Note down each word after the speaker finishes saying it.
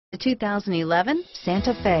The 2011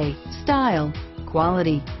 Santa Fe. Style,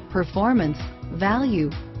 quality, performance, value.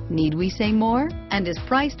 Need we say more? And is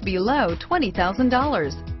priced below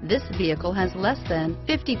 $20,000. This vehicle has less than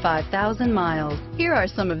 55,000 miles. Here are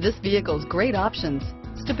some of this vehicle's great options: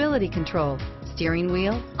 stability control, steering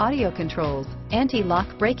wheel audio controls,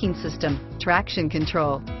 anti-lock braking system, traction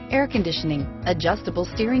control, air conditioning, adjustable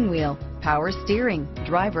steering wheel, power steering,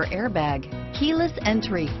 driver airbag, keyless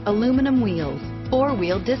entry, aluminum wheels,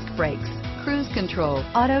 four-wheel disc brakes, cruise control,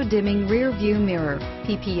 auto-dimming rear view mirror,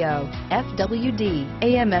 PPO, FWD,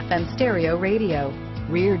 AM/FM stereo radio,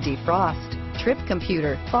 rear defrost, trip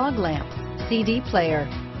computer, fog lamps, CD player,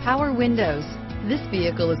 power windows. This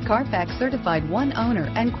vehicle is Carfax certified one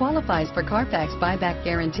owner and qualifies for Carfax buyback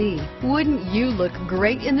guarantee. Wouldn't you look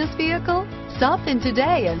great in this vehicle? Stop in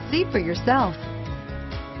today and see for yourself.